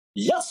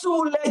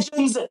Yasu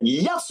legends,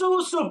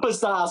 Yasu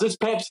superstars, it's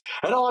Peps,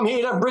 and I'm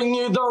here to bring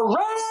you the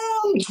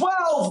round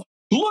 12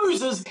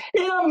 losers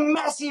in a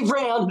massive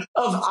round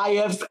of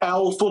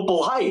AFL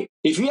football. Hey,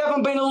 if you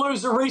haven't been a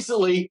loser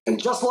recently,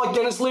 and just like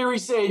Dennis Leary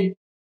said,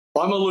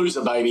 I'm a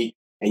loser, baby.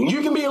 And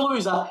you can be a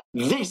loser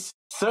this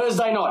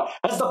Thursday night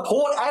as the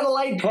Port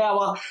Adelaide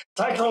Power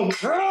take on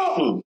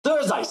Carlton.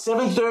 Thursday,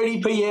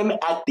 7:30 p.m.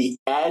 at the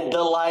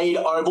Adelaide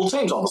Oval.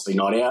 Team's obviously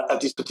not out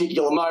at this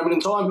particular moment in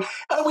time,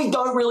 and we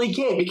don't really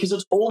care because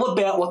it's all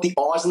about what the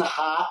eyes and the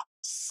heart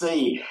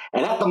see.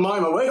 And at the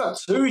moment, we've got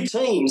two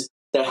teams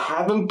that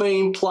haven't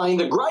been playing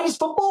the greatest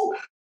football,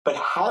 but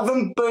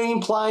haven't been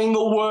playing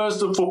the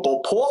worst of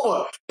football.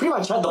 Port pretty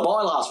much had the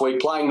bye last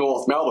week playing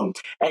North Melbourne.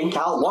 And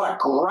Carlton, what a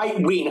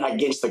great win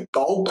against the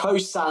Gold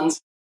Coast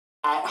Suns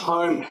at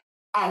home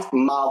at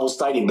Marvel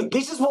Stadium. But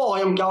this is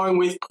why I'm going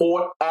with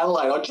Port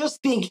Adelaide. I just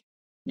think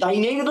they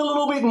needed a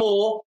little bit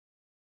more.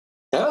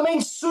 They haven't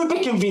been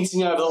super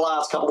convincing over the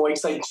last couple of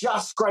weeks. They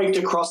just scraped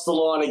across the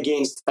line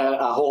against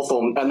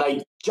Hawthorn, and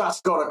they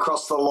just got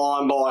across the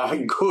line by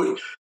a good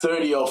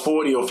 30 or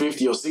 40 or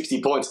 50 or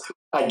 60 points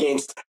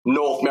against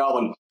North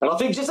Melbourne. And I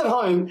think just at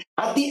home,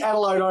 at the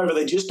Adelaide Oval,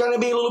 they're just going to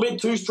be a little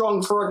bit too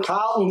strong for a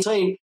Carlton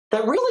team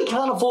that really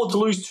can't afford to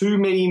lose too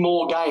many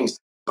more games.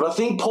 But I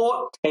think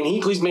Port and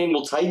Hinkley's men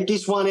will take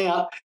this one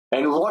out,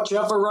 and watch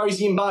out for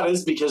Rosie and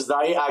Butters because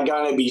they are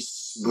going to be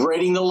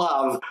spreading the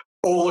love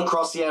all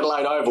across the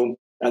Adelaide Oval.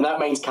 And that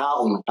means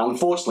Carlton,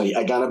 unfortunately,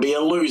 are going to be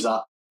a loser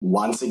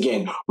once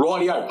again.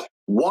 Rightio,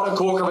 what a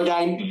corker of a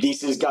game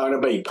this is going to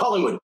be.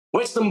 Collingwood,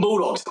 Western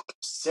Bulldogs,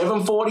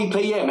 7:40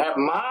 p.m. at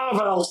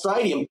Marvel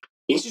Stadium.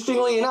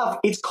 Interestingly enough,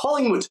 it's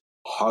Collingwood's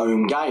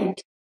home game.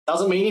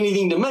 Doesn't mean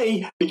anything to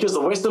me because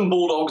the Western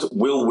Bulldogs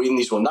will win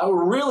this one. They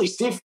were really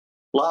stiff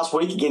last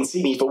week against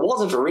Sydney. If it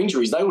wasn't for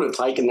injuries, they would have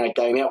taken that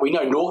game out. We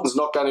know Norton's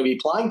not going to be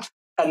playing,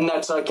 and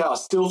that's okay. I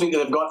still think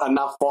that they've got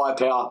enough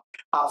firepower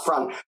up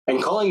front.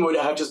 And Collingwood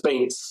have just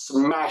been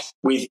smashed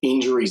with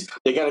injuries.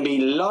 They're going to be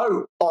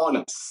low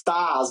on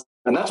stars,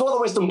 and that's why the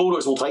Western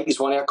Bulldogs will take this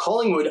one out.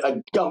 Collingwood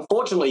are,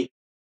 unfortunately,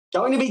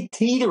 going to be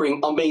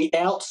teetering on being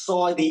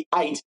outside the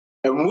 8,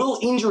 and will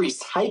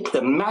injuries take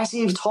the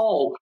massive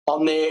toll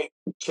on their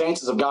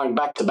chances of going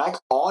back-to-back?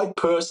 I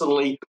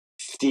personally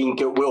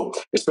think it will,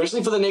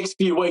 especially for the next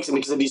few weeks, and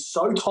because it is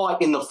so tight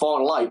in the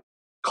final 8.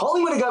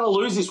 Collingwood are going to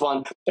lose this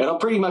one, and I'm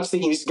pretty much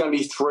thinking this is going to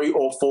be 3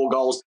 or 4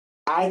 goals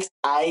at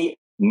a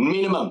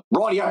minimum.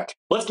 Rightio,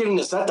 let's get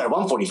into Saturday,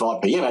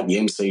 1:45 p.m. at the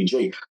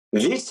MCG.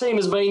 This team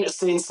has been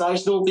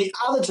sensational. The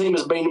other team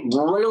has been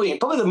brilliant.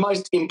 Probably the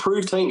most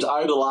improved teams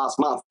over the last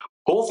month.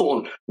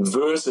 Hawthorn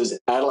versus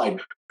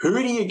Adelaide.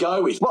 Who do you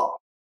go with? Well,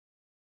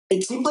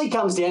 it simply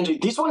comes down to,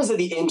 this one is at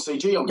the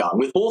MCG, I'm going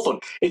with Hawthorn.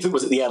 If it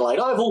was at the Adelaide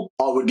Oval,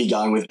 I would be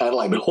going with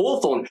Adelaide. But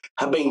Hawthorn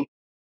have been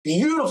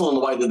beautiful in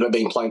the way that they've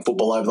been playing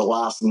football over the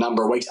last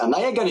number of weeks, and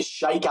they are going to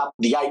shake up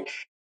the 8,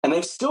 and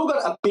they've still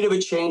got a bit of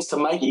a chance to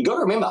make it. You've got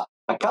to remember,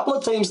 a couple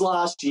of teams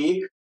last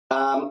year,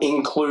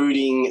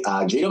 including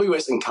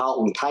GWS and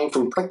Carlton, came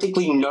from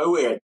practically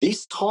nowhere at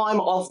this time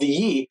of the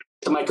year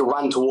to make a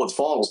run towards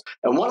finals.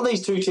 And one of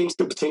these two teams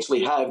could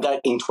potentially have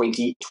that in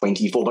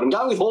 2024. But I'm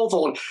going with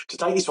Hawthorn to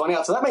take this one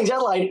out. So that means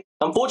Adelaide,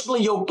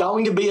 unfortunately, you're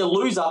going to be a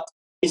loser.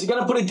 Is it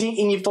going to put a dent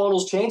in your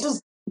finals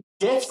chances?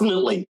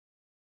 Definitely.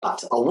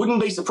 But I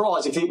wouldn't be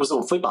surprised if it was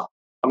a flipper.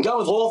 I'm going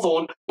with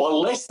Hawthorn by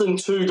less than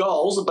 2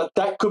 goals, but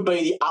that could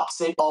be the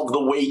upset of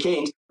the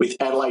weekend with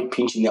Adelaide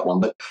pinching that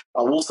one. But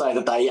I will say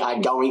that they are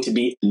going to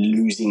be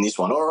losing this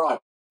one. All right.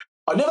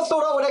 I never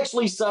thought I would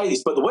actually say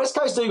this, but the West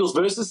Coast Eagles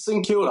versus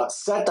St Kilda,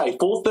 Saturday,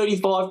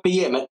 4:35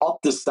 p.m. at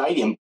Optus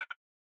Stadium.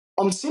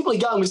 I'm simply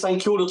going with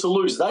St Kilda to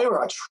lose. They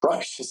were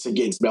atrocious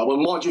against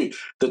Melbourne. Mind you,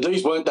 the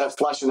D's weren't that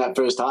flash in that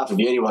first half if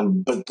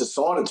anyone but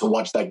decided to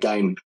watch that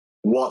game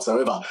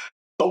whatsoever.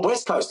 But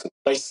West Coast,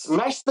 they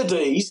smashed the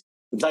D's.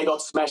 They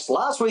got smashed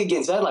last week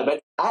against Adelaide,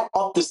 but at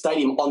Optus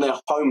Stadium on their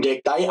home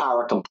deck, they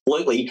are a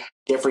completely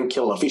different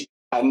killer fish.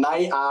 And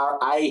they are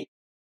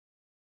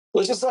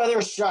let's just say they're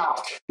a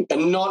shark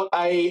and not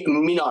a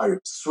minnow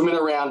swimming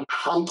around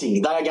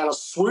hunting. They are going to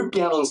swoop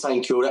down on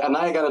St Kilda and they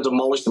are going to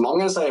demolish them. I'm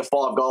going to say a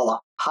 5-goaler.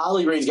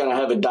 Harley Reid's going to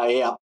have a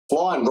day out.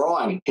 Flying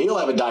Brian, he'll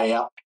have a day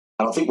out.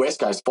 And I think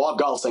West Coast, 5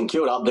 goals, St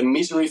Kilda. The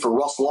misery for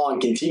Ross Lyon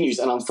continues,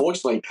 and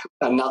unfortunately,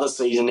 another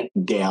season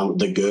down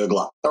the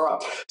gurgler. All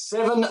right,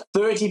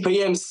 7:30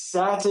 p.m.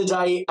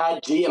 Saturday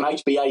at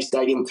GMHBA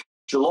Stadium.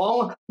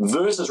 Geelong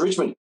versus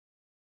Richmond.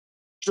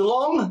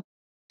 Geelong,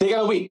 they're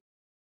going to win.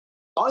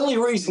 Only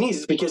reason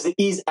is because it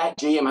is at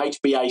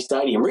GMHBA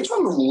Stadium.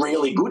 Richmond were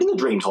really good in the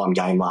Dreamtime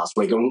game last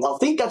week, and I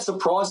think that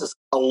surprised us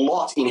a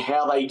lot in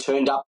how they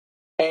turned up.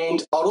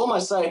 And I'd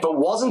almost say if it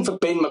wasn't for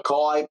Ben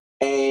Mackay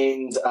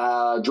and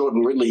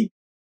Jordan Ridley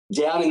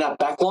down in that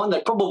back line,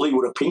 they probably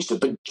would have pinched it.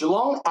 But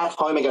Geelong at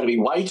home are going to be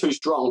way too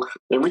strong,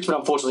 and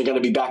Richmond, unfortunately,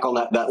 going to be back on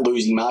that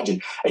losing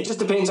margin. It just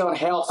depends on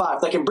how far.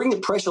 If they can bring the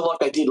pressure like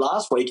they did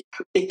last week,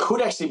 it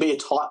could actually be a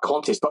tight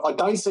contest. But I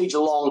don't see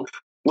Geelong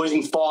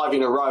losing 5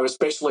 in a row,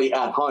 especially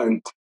at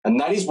home. And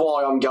that is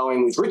why I'm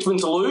going with Richmond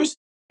to lose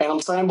And I'm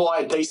saying by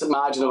a decent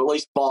margin of at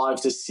least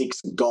 5 to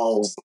 6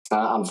 goals,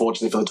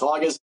 unfortunately for the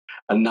Tigers.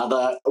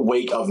 Another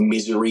week of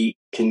misery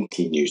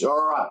continues.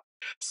 All right.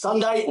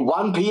 Sunday,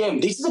 1 p.m.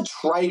 This is a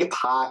Traeger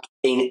Park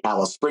in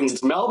Alice Springs.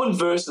 It's Melbourne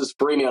versus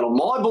Fremantle.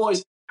 My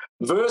boys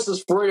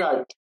versus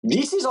Freo.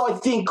 This is, I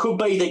think, could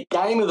be the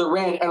game of the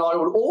round. And I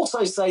would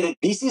also say that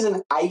this is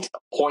an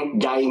 8-point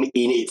game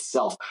in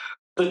itself.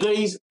 The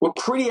D's were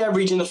pretty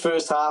average in the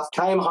first half,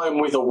 came home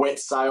with a wet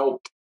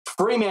sail.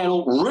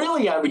 Fremantle,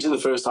 really average in the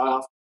first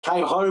half,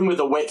 came home with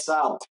a wet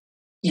sail.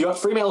 You got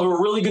Fremantle who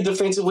are really good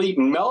defensively.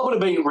 Melbourne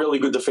have been really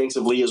good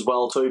defensively as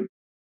well too.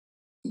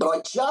 But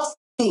I just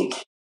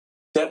think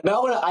that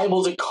Melbourne are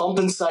able to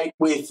compensate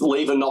with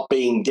Lever not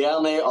being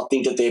down there. I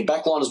think that their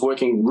backline is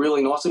working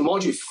really nicely.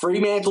 Mind you,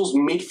 Fremantle's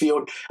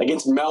midfield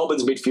against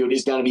Melbourne's midfield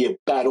is going to be a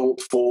battle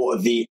for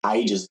the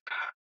ages.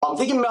 I'm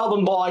thinking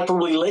Melbourne by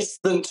probably less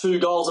than 2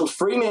 goals, and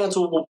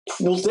Fremantle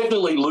will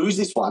definitely lose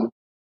this one.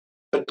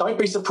 But don't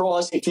be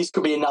surprised if this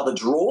could be another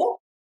draw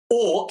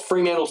or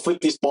Fremantle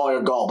flip this by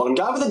a goal. But I'm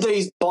going with the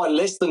D's by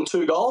less than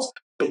 2 goals,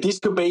 but this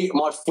could be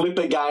my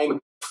flipper game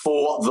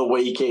for the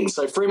weekend.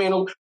 So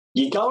Fremantle,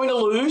 you're going to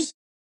lose.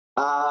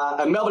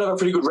 And Melbourne have a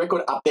pretty good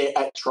record up there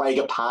at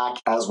Traeger Park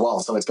as well.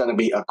 So it's going to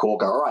be a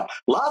corker. All right,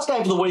 last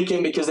game for the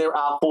weekend because there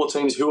are 4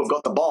 teams who have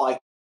got the bye.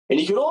 And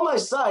you could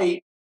almost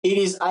say it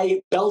is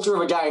a belter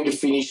of a game to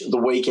finish the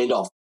weekend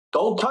off.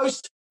 Gold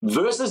Coast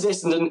versus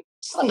Essendon,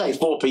 Sunday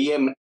 4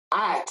 p.m.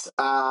 at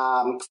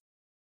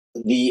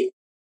the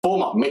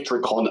former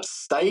Metricon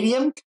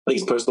Stadium. I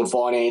think it's Personal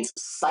Finance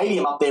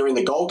Stadium up there in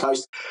the Gold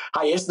Coast.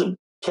 Hey, Essendon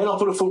cannot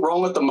put a foot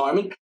wrong at the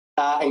moment.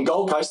 And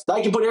Gold Coast,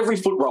 they can put every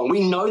foot wrong.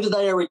 We know that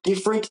they are a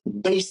different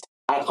beast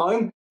at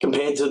home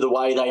compared to the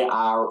way they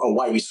are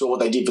away. We saw what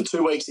they did for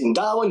 2 weeks in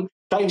Darwin,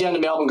 came down to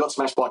Melbourne, got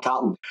smashed by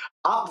Carlton.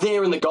 Up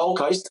there in the Gold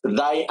Coast,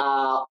 they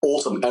are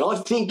awesome. And I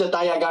think that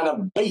they are going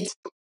to beat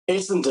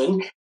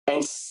Essendon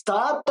and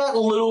start that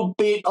little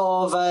bit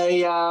of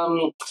a,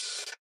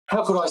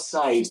 how could I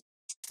say,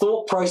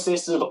 thought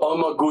process of, oh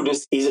my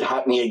goodness, is it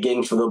happening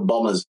again for the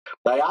Bombers?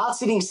 They are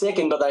sitting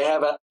second, but they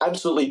have an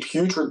absolutely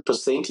putrid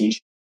percentage.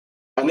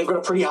 And they've got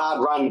a pretty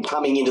hard run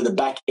coming into the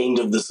back end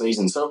of the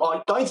season. So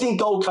I don't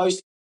think Gold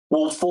Coast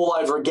will fall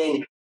over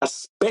again,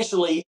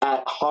 especially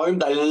at home.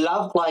 They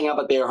love playing up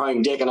at their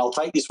home deck, and I'll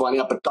take this one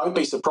out, but don't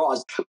be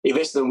surprised if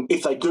Essendon,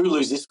 if they do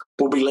lose this,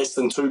 will be less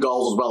than 2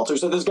 goals as well too.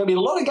 So there's going to be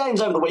a lot of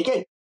games over the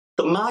weekend.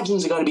 The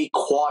margins are going to be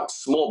quite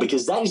small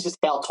because that is just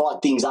how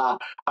tight things are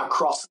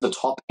across the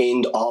top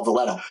end of the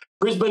ladder.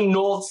 Brisbane,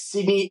 North,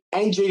 Sydney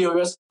and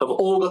GWS have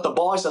all got the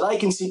bye, so they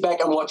can sit back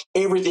and watch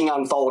everything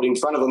unfold in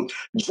front of them,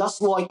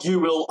 just like you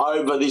will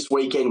over this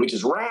weekend, which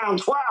is round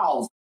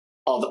 12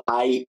 of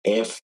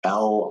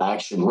AFL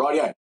action.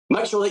 Rightio.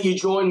 Make sure that you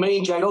join me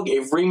and J-Dog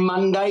every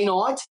Monday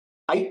night,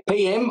 8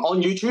 p.m.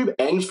 on YouTube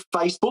and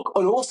Facebook,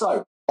 and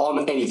also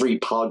on every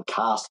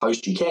podcast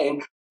host you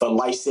can for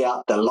Lace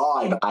Out, the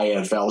live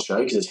AFL show,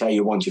 because it's how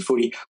you want your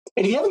footy.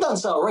 And if you haven't done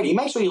so already,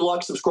 make sure you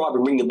like, subscribe,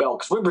 and ring the bell,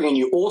 because we're bringing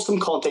you awesome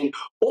content,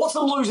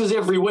 awesome losers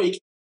every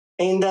week,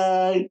 and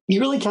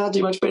you really can't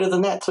do much better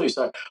than that too.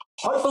 So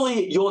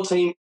hopefully your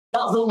team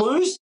doesn't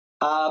lose,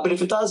 but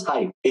if it does,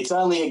 hey, it's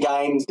only a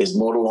game. There's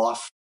more to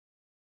life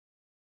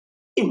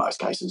in most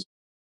cases.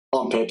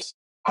 I'm Peps.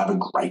 Have a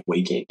great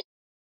weekend.